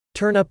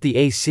Turn up the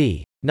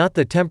AC, not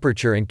the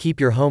temperature, and keep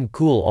your home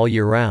cool all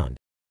year round.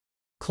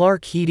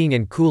 Clark Heating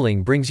and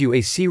Cooling brings you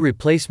AC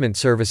replacement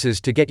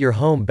services to get your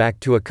home back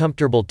to a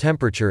comfortable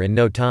temperature in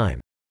no time.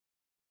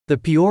 The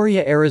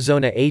Peoria,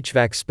 Arizona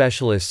HVAC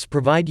specialists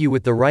provide you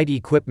with the right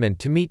equipment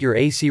to meet your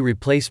AC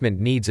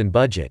replacement needs and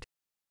budget.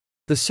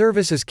 The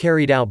service is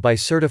carried out by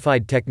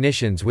certified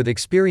technicians with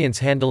experience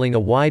handling a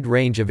wide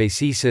range of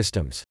AC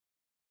systems.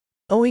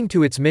 Owing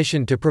to its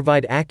mission to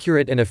provide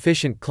accurate and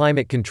efficient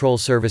climate control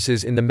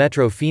services in the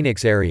Metro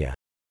Phoenix area,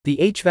 the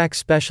HVAC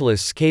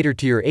specialists cater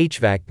to your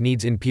HVAC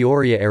needs in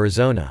Peoria,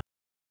 Arizona.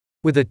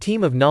 With a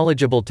team of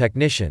knowledgeable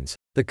technicians,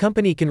 the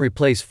company can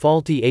replace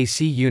faulty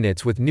AC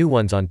units with new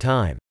ones on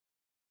time.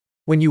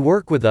 When you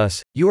work with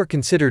us, you are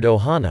considered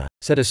Ohana,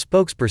 said a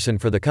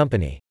spokesperson for the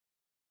company.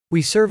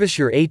 We service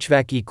your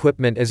HVAC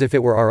equipment as if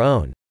it were our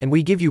own, and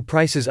we give you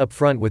prices up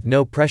front with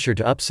no pressure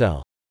to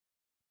upsell.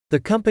 The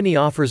company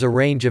offers a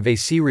range of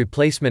AC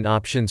replacement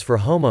options for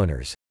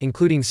homeowners,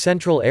 including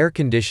central air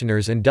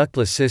conditioners and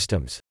ductless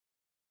systems.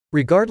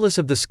 Regardless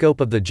of the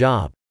scope of the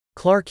job,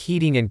 Clark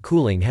Heating and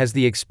Cooling has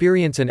the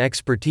experience and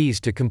expertise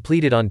to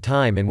complete it on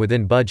time and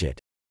within budget.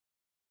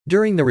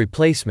 During the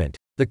replacement,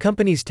 the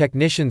company's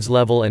technicians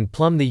level and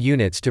plumb the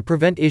units to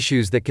prevent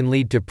issues that can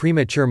lead to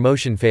premature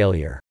motion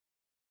failure.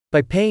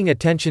 By paying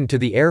attention to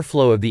the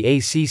airflow of the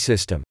AC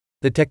system,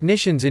 the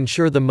technicians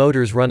ensure the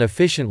motors run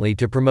efficiently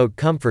to promote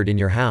comfort in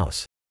your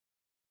house.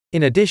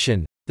 In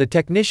addition, the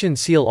technicians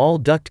seal all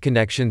duct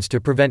connections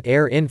to prevent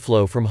air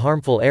inflow from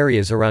harmful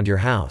areas around your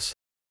house.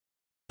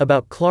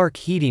 About Clark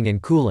Heating and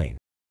Cooling.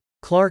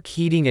 Clark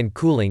Heating and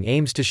Cooling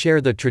aims to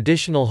share the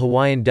traditional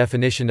Hawaiian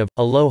definition of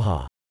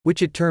aloha,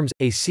 which it terms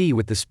AC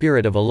with the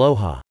spirit of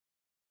aloha.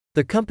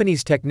 The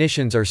company's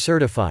technicians are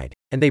certified,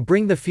 and they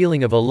bring the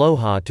feeling of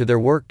aloha to their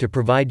work to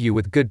provide you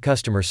with good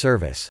customer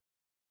service.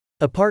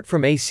 Apart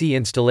from AC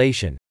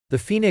installation, the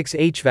Phoenix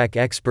HVAC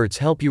experts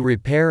help you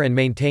repair and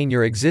maintain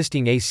your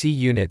existing AC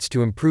units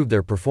to improve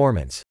their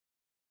performance.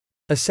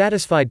 A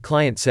satisfied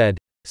client said,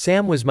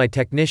 "Sam was my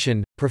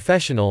technician,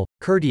 professional,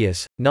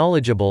 courteous,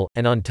 knowledgeable,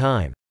 and on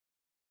time.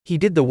 He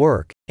did the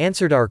work,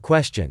 answered our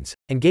questions,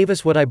 and gave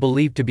us what I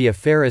believe to be a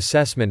fair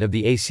assessment of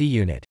the AC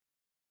unit.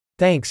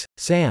 Thanks,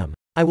 Sam.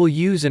 I will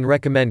use and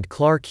recommend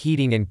Clark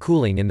Heating and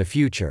Cooling in the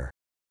future."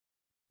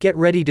 Get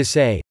ready to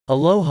say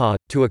aloha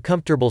to a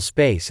comfortable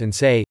space and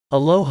say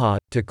aloha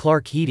to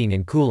Clark Heating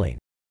and Cooling.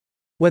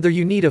 Whether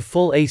you need a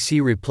full AC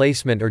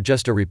replacement or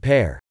just a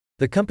repair,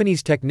 the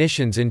company's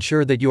technicians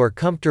ensure that you are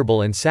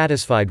comfortable and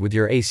satisfied with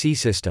your AC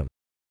system.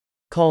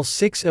 Call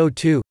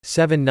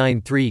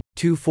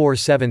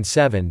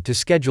 602-793-2477 to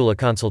schedule a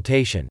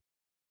consultation.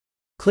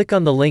 Click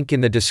on the link in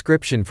the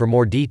description for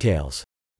more details.